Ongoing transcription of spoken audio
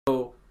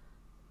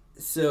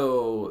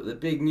So the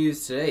big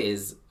news today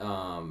is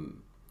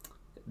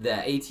the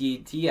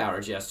AT&T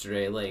outage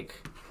yesterday. Like,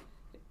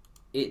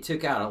 it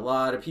took out a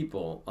lot of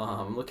people.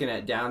 Looking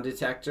at Down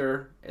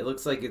Detector, it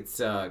looks like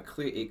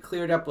it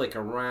cleared up like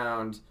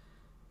around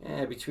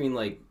between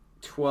like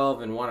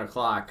 12 and 1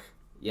 o'clock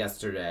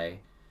yesterday.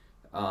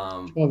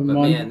 12 and But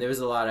man, 1. there was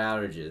a lot of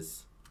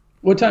outages.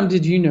 What time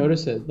did you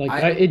notice it? Like,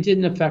 I it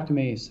didn't affect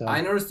me,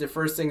 I so. noticed it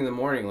first thing in the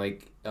morning,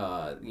 like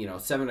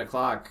 7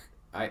 o'clock.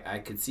 I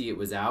could see it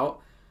was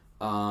out,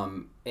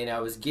 and I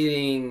was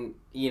getting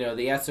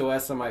the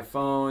SOS on my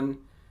phone.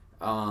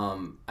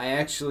 I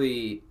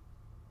actually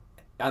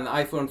on the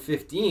iPhone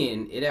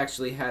 15, it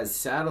actually has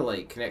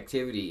satellite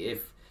connectivity.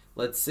 If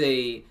let's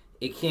say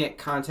it can't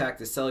contact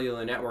the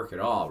cellular network at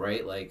all,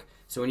 right? Like,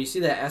 so when you see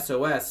that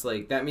SOS,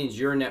 like that means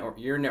your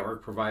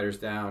network provider's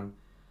down.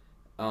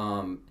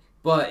 Um,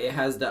 but it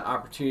has the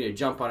opportunity to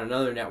jump on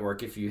another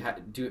network if you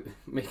do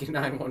make a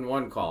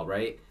 911 call,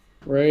 right?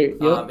 Right,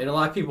 yep. And a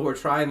lot of people were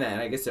trying that,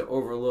 and I guess it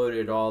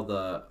overloaded all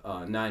the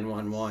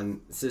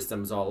 911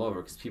 systems all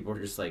over because people were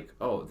just like,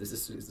 "Oh, this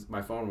is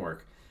my phone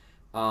work."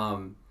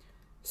 Um,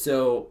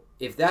 so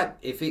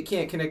if it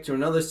can't connect to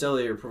another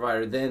cellular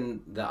provider,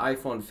 then the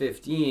iPhone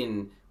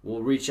 15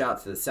 will reach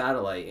out to the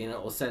satellite and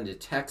it will send a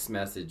text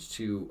message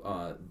to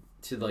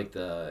like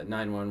the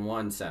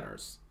 911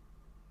 centers.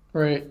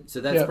 Right, So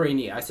that's yep. pretty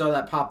neat. I saw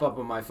that pop up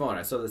on my phone.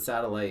 I saw the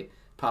satellite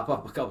pop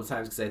up a couple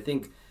times because I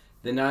think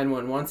the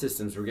 911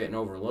 systems were getting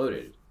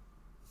overloaded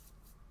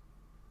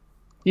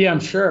Yeah, I'm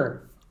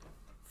sure.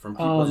 from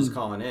people just Um,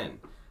 calling in.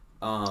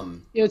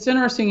 Um, yeah, it's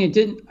interesting.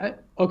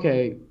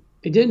 Okay,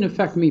 it didn't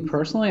affect me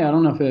personally. I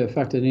don't know if it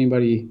affected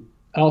anybody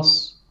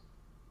else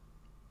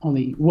on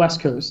the West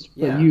Coast,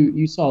 but yeah,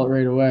 you saw it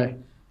right away.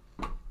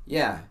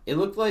 yeah. It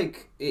looked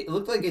like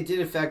it did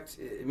affect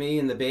me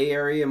in the Bay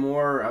Area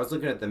more. I was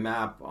looking at the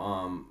map.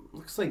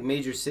 Looks like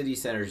major city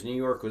centers. New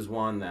York was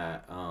one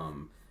that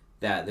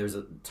there was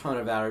a ton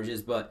of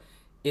outages, but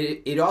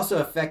it also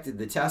affected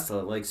the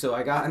Tesla. Like, so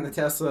I got in the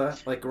Tesla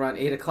like around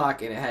 8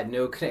 o'clock and it had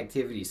no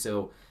connectivity.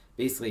 So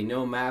basically,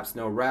 no maps,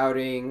 no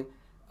routing,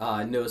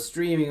 no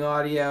streaming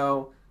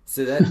audio.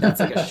 So that's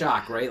like a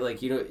shock, right?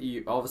 Like,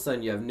 you all of a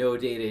sudden you have no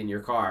data in your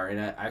car, and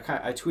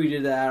I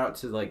tweeted that out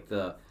to like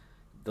the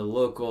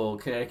local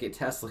Connecticut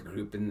Tesla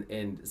group,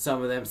 and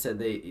some of them said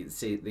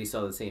they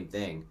saw the same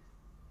thing,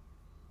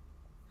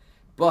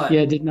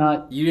 Yeah, but it did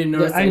not. you didn't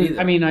notice that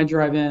I either. mean, I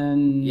drive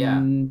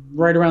Yeah, in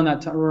right around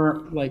that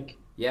time, like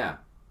yeah,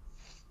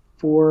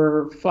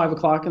 5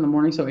 o'clock in the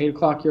morning, so 8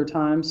 o'clock your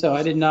time. So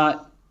I didn't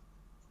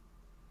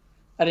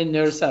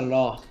notice that at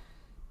all.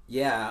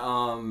 yeah.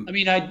 I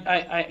mean,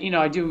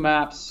 I do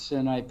maps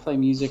and I play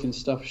music and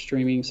stuff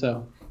streaming.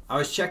 So I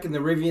was checking the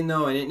Rivian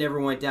though, and it never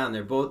went down.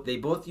 They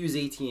both use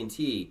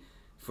AT&T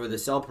for the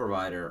cell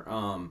provider.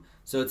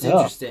 So it's oh,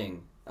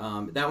 interesting.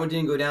 That one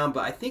didn't go down,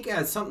 but I think it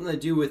has something to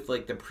do with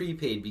like the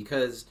prepaid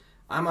because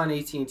I'm on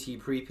AT&T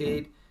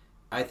prepaid.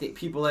 I think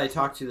people that I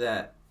talk to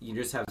that you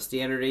just have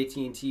standard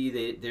AT&T,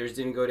 theirs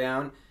didn't go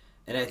down.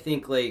 And I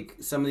think like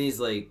some of these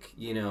like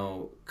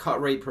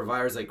cut rate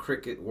providers like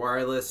Cricket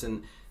Wireless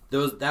and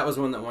those that was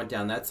one that went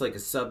down. That's like a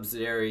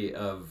subsidiary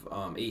of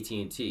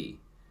AT&T.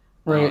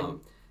 right.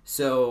 Um,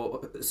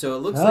 so it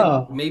looks like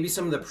Oh, maybe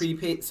some of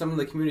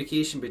the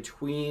communication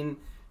between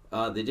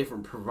the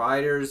different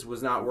providers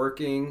was not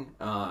working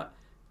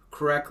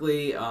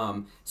correctly.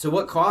 So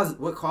what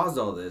caused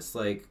all this?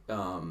 Like,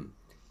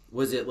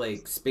 was it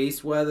like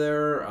space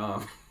weather,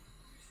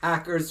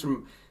 hackers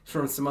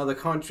from some other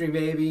country?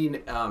 Maybe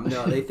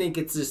no. They think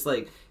it's just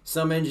like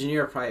some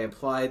engineer probably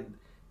applied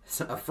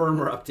a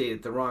firmware update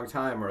at the wrong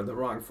time or the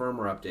wrong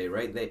firmware update.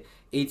 Right? They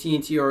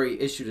AT&T already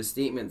issued a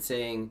statement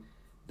saying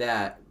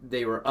that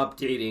they were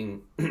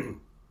updating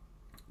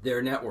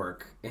their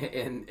network,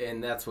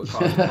 and that's what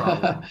caused the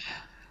problem.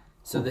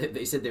 So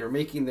they said they were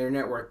making their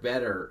network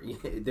better.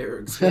 They were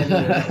expanding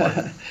their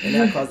network, and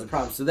that caused the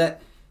problem. So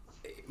that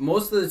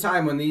most of the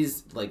time when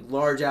these like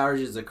large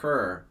outages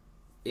occur,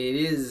 it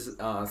is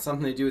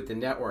something to do with the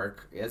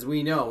network. As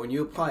we know, when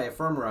you apply a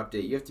firmware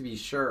update, you have to be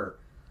sure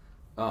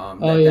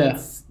oh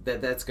yeah.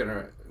 that's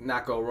gonna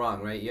not go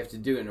wrong, right? You have to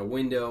do it in a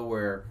window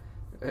where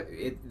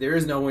there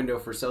is no window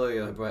for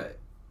cellular, but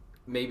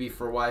maybe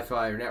for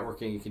Wi-Fi or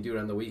networking, you can do it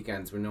on the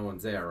weekends when no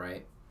one's there,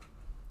 right?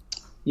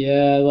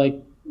 Yeah,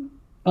 like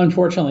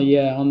unfortunately,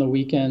 yeah, on the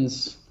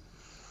weekends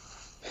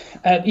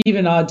at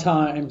even odd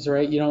times,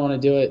 right? You don't want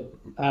to do it.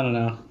 I don't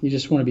know. You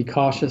just want to be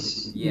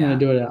cautious. You want Yeah,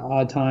 to do it at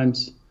odd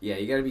times. yeah,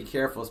 you got to be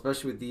careful,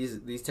 especially with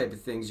these type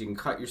of things. You can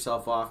cut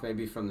yourself off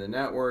maybe from the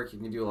network. You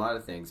can do a lot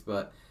of things,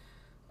 but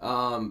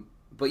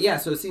yeah,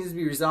 so it seems to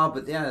be resolved.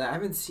 But yeah, I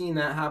haven't seen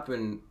that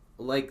happen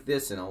like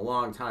this in a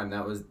long time.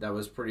 That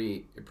was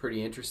pretty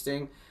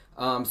interesting.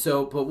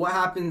 But what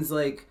happens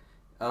like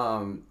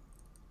um,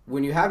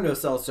 when you have no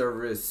cell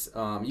service?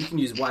 You can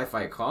use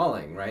Wi-Fi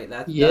calling, right?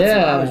 That's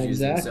what I Yeah, was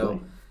using.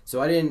 exactly.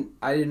 So I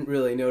didn't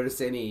really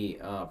notice any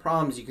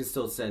problems. You can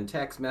still send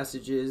text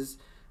messages,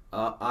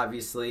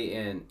 obviously,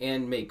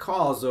 and make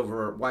calls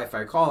over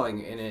Wi-Fi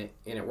calling, and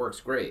it works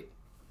great.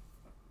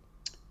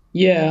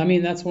 Yeah, I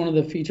mean that's one of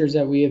the features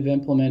that we have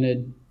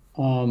implemented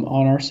on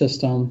our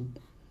system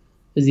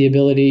is the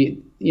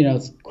ability,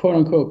 it's quote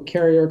unquote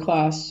carrier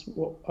class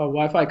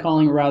Wi-Fi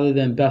calling rather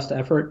than best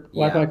effort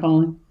Yeah, Wi-Fi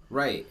calling.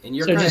 right. And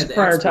you're So it kind of just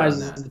the expert on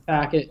prioritizes that. the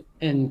packet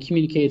and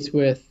communicates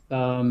with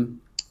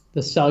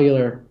the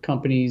cellular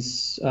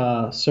company's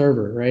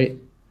server, right?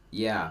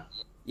 Yeah,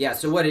 yeah.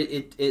 So what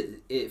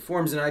it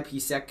forms an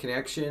IPsec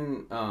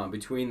connection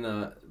between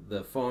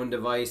the phone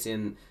device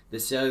and the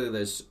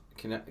cellular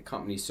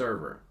company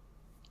server.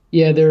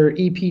 Yeah, their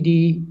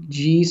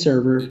EPDG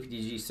server.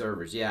 EPDG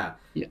servers. Yeah.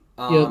 Yeah.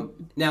 Yep.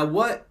 Now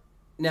what?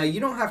 Now you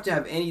don't have to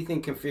have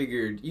anything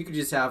configured. You could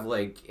just have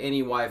like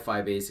any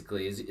Wi-Fi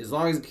basically, as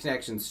long as the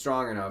connection's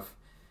strong enough.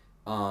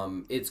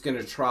 It's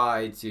gonna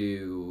try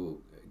to,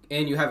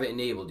 and you have it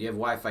enabled. You have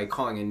Wi-Fi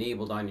calling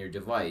enabled on your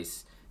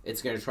device.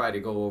 It's gonna try to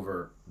go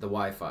over the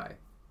Wi-Fi.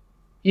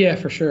 Yeah,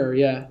 for sure.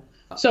 Yeah.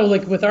 Uh, So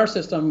like with our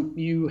system,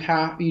 you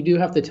do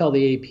have to tell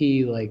the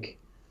AP like,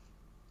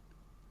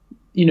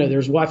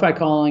 there's Wi-Fi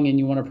calling and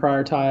you want to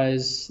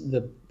prioritize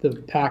the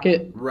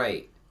packet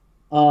right.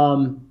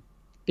 um,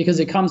 because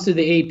it comes to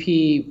the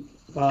AP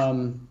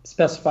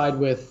specified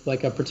with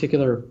like a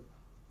particular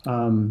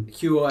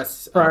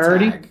QoS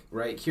priority. tag.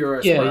 Right.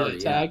 QoS Yeah, yeah, priority.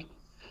 Yeah. tag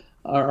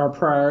our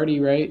priority,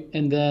 right?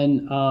 And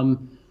then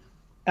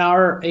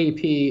our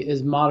AP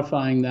is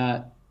modifying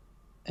that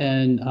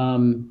and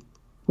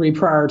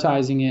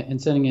reprioritizing it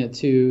and sending it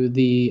to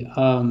the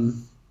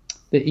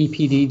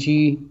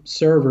EPDG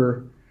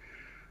server.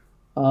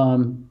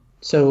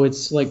 So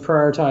it's like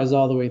prioritized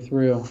all the way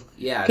through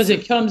Yeah. because So,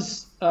 it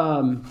comes.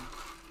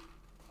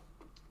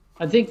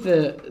 I think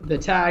the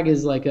tag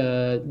is like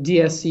a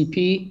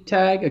DSCP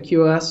tag, a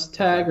QoS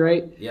tag, okay.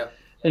 right? Yep.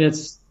 And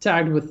it's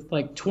tagged with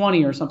like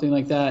 20 or something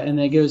like that, and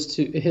then it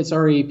hits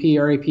RAP.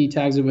 RAP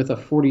tags it with a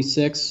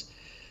 46.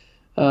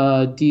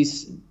 D,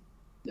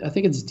 I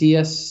think it's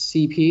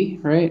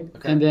DSCP, right?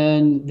 Okay. And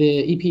then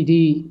the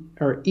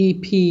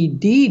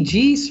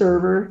EPDG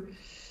server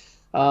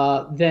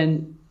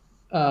then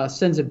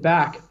sends it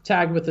back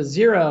tagged with a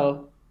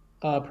 0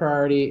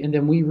 priority, and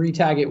then we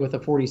retag it with a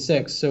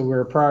 46. So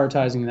we're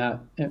prioritizing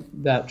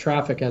that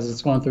traffic as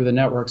it's going through the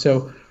network.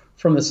 So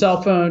from the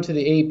cell phone to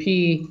the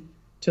AP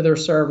to their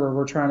server,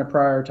 we're trying to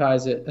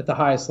prioritize it at the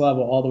highest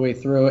level all the way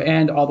through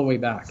and all the way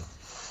back.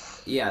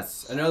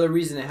 Yes, another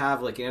reason to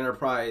have like an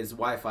enterprise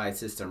Wi-Fi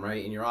system,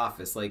 right, in your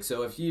office. Like,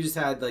 so if you just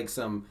had like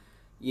some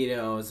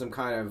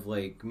kind of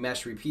like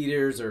mesh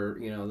repeaters, or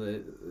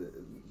the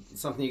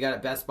something you got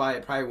at Best Buy,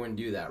 it probably wouldn't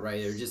do that, right?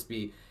 It would just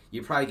be,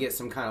 you probably get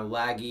some kind of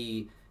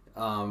laggy,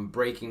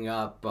 breaking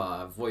up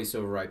voice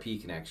over IP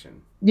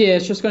connection. Yeah,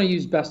 it's just going to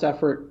use best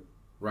effort,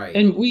 Right.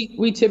 and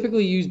we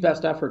typically use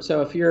best effort.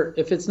 So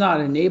if it's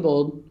not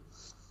enabled,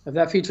 if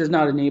that feature is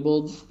not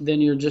enabled,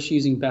 then you're just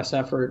using best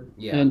effort,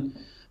 Yeah. and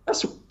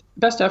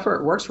best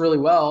effort works really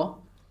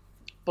well.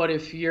 But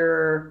if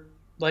you're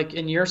like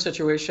in your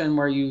situation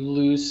where you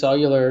lose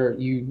cellular,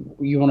 you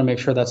want to make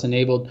sure that's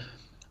enabled.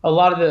 A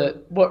lot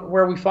of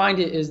where we find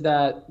it is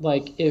that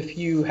like if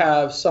you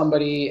have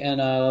somebody in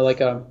like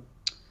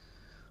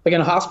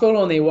in a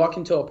hospital and they walk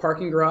into a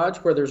parking garage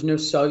where there's no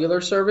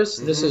cellular service,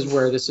 this Mm-hmm. is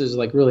where this is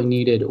like really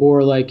needed.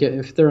 Or like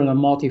if they're in a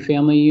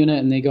multifamily unit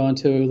and they go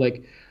into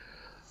like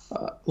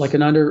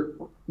an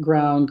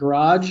underground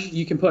garage,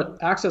 you can put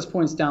access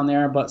points down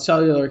there, but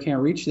cellular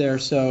can't reach there.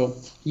 So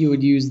you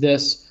would use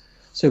this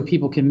so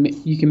you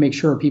can make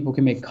sure people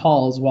can make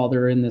calls while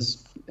they're in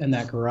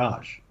that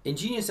garage.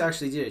 Ingenious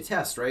actually did a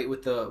test, right,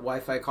 with the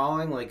Wi-Fi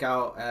calling, like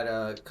out at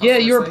a Yeah, customer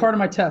you were site. part of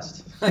my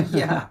test.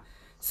 Yeah.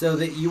 So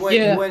that you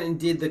Yeah. went and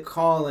did the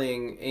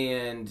calling,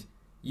 and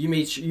you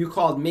made sure you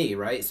called me,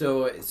 right?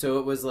 So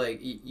it was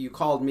like you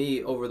called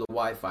me over the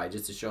Wi-Fi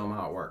just to show them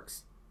how it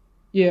works.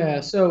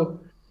 Yeah. So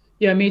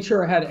yeah, I made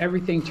sure I had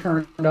everything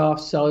turned off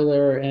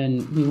cellular,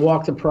 and we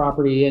walked the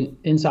property and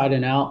inside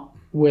and out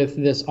with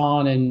this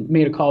on and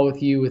made a call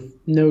with you with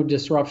no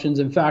disruptions.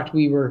 In fact,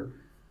 we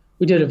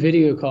did a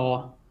video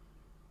call,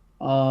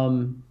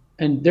 and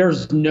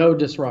there's no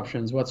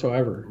disruptions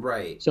whatsoever.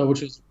 Right. So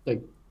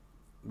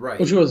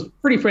Right. which was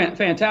pretty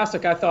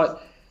fantastic. I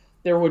thought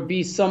there would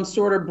be some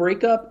sort of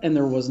breakup, and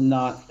there was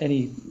not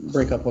any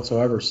breakup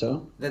whatsoever.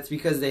 So That's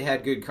because they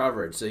had good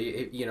coverage. So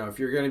if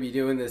you're going to be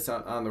doing this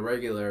on the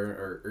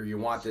regular, or you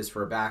want this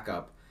for a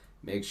backup,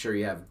 make sure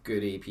you have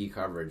good AP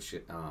coverage.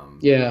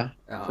 yeah,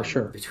 for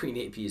sure. Between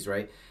APs,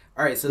 right?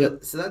 All right, so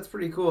Yep. so that's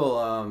pretty cool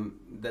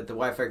that the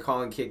Wi-Fi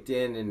calling kicked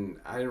in, and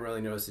I didn't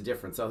really notice a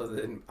difference other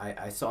than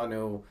I saw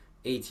no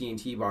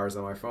AT&T bars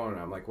on my phone,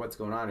 and I'm like, what's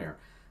going on here?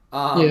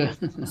 Um, Yeah.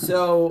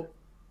 so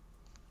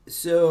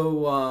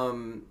so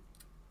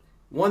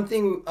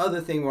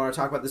other thing we want to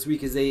talk about this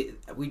week is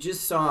we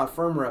just saw a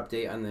firmware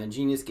update on the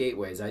Genius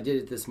gateways. I did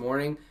it this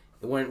morning.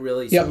 It went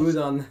really Yep. smooth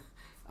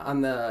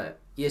on the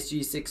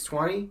ESG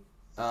 620.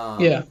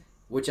 Yeah.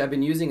 Which I've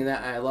been using, and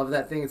that I love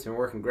that thing. It's been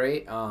working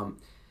great.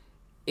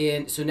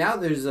 And so now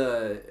there's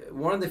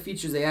one of the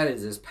features they added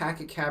is this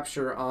packet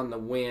capture on the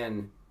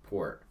WAN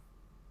port.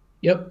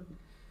 Yep.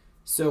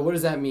 So what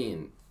does that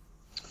mean?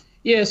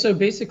 Yeah, so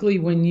basically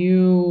when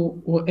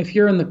you well, if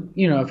you're in the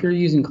if you're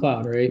using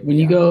cloud, right? When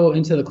you Yeah. go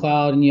into the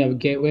cloud and you have a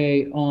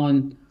gateway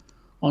on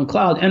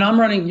cloud,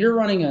 and you're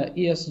running a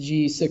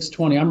ESG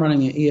 620, I'm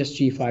running an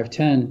ESG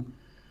 510.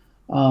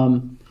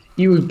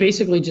 You would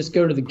basically just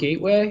go to the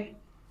gateway,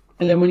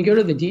 and then when you go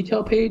to the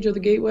detail page of the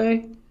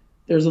gateway,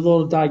 there's a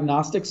little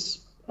diagnostics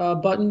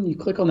button. You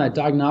click on that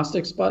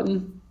diagnostics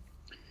button,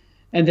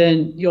 and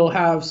then you'll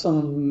have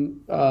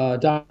some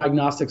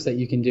diagnostics that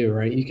you can do,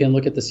 right? You can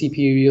look at the CPU,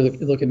 you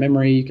look at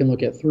memory, you can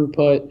look at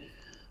throughput,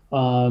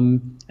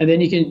 and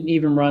then you can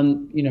even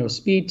run,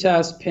 speed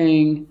test,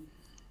 ping,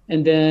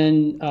 and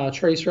then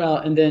trace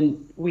route, and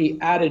then we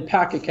added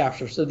packet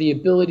capture. So the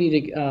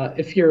ability to,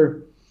 if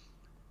you're,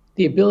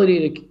 the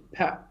ability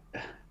to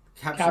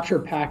capture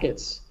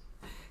packets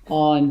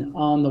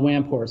on the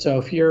WAN port. So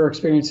if you're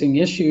experiencing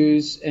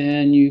issues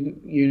and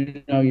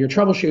you're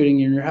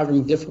troubleshooting and you're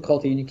having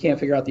difficulty and you can't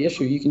figure out the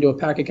issue, you can do a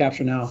packet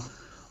capture now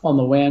on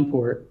the WAN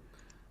port.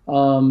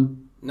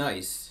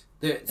 Nice.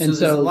 So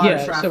there's a lot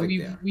of traffic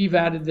there. We've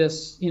added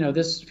this,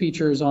 this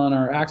feature is on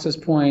our access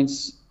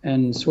points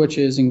and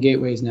switches and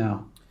gateways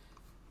now.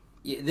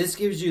 Yeah, this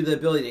gives you the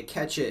ability to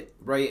catch it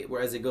right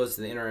whereas it goes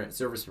to the internet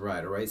service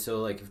provider, right?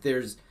 So like if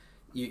there's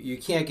you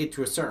can't get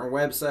to a certain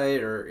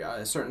website or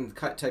a certain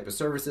type of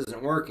service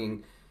isn't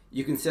working,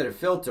 you can set a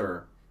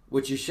filter,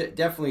 which you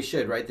definitely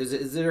should, right?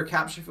 Is there a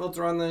capture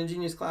filter on the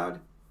Ingenious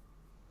Cloud?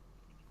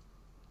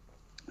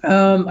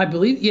 I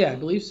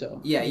believe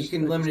so. Yeah, you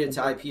can limit it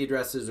to IP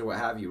addresses or what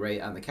have you,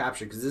 right, on the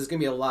capture, because there's going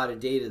to be a lot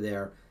of data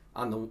there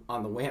on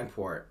the WAN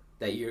port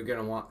that you're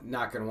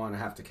not going to want to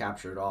have to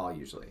capture at all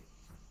usually.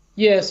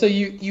 Yeah, so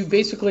you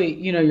basically,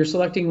 you're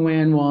selecting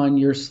WAN 1,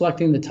 you're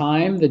selecting the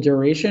time, the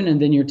duration,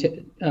 and then you're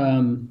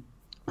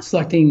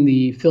selecting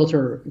the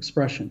filter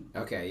expression.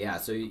 Okay, yeah.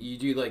 So you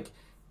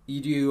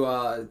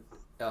do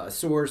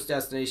source,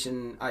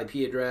 destination,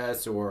 IP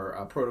address, or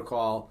a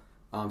protocol,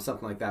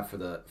 something like that for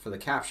the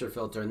capture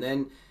filter, and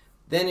then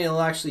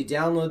it'll actually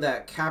download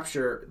that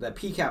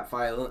PCAP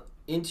file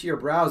into your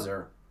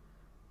browser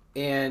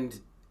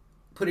and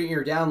put it in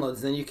your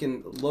downloads. Then you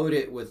can load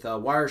it with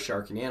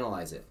Wireshark and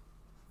analyze it.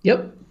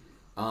 Yep.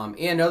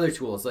 And other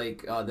tools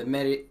like the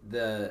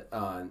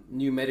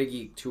new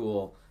MetaGeek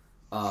tool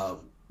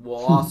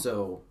will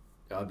also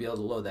be able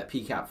to load that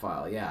PCAP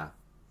file. Yeah.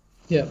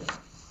 Yep.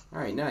 All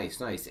right.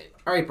 Nice. All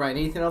right, Brian.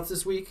 Anything else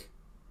this week?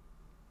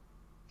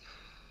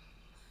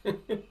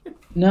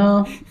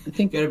 No, I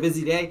think got a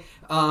busy day.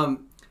 All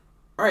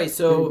right.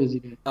 So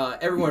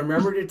everyone,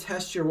 remember to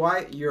test your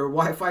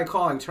Wi-Fi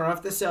calling. Turn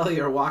off the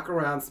cellular. Walk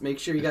around. Make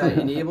sure you got it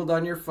enabled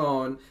on your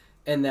phone.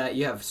 And that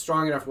you have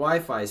strong enough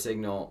Wi-Fi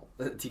signal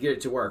to get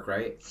it to work,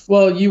 right?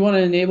 Well, you want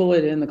to enable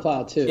it in the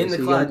cloud too. In the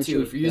cloud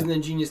too. If you're using the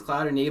Ingenious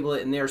Cloud, enable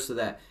it in there so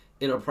that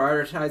it'll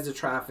prioritize the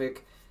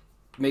traffic.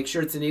 Make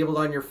sure it's enabled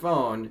on your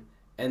phone,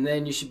 and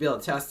then you should be able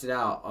to test it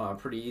out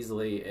pretty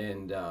easily.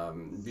 And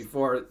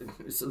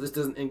so this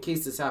doesn't, in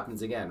case this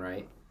happens again,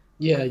 right?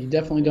 Yeah, you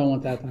definitely don't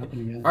want that to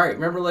happen again. All right,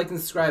 remember, like and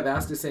subscribe.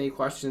 Ask us any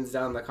questions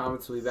down in the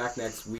comments. We'll be back next week.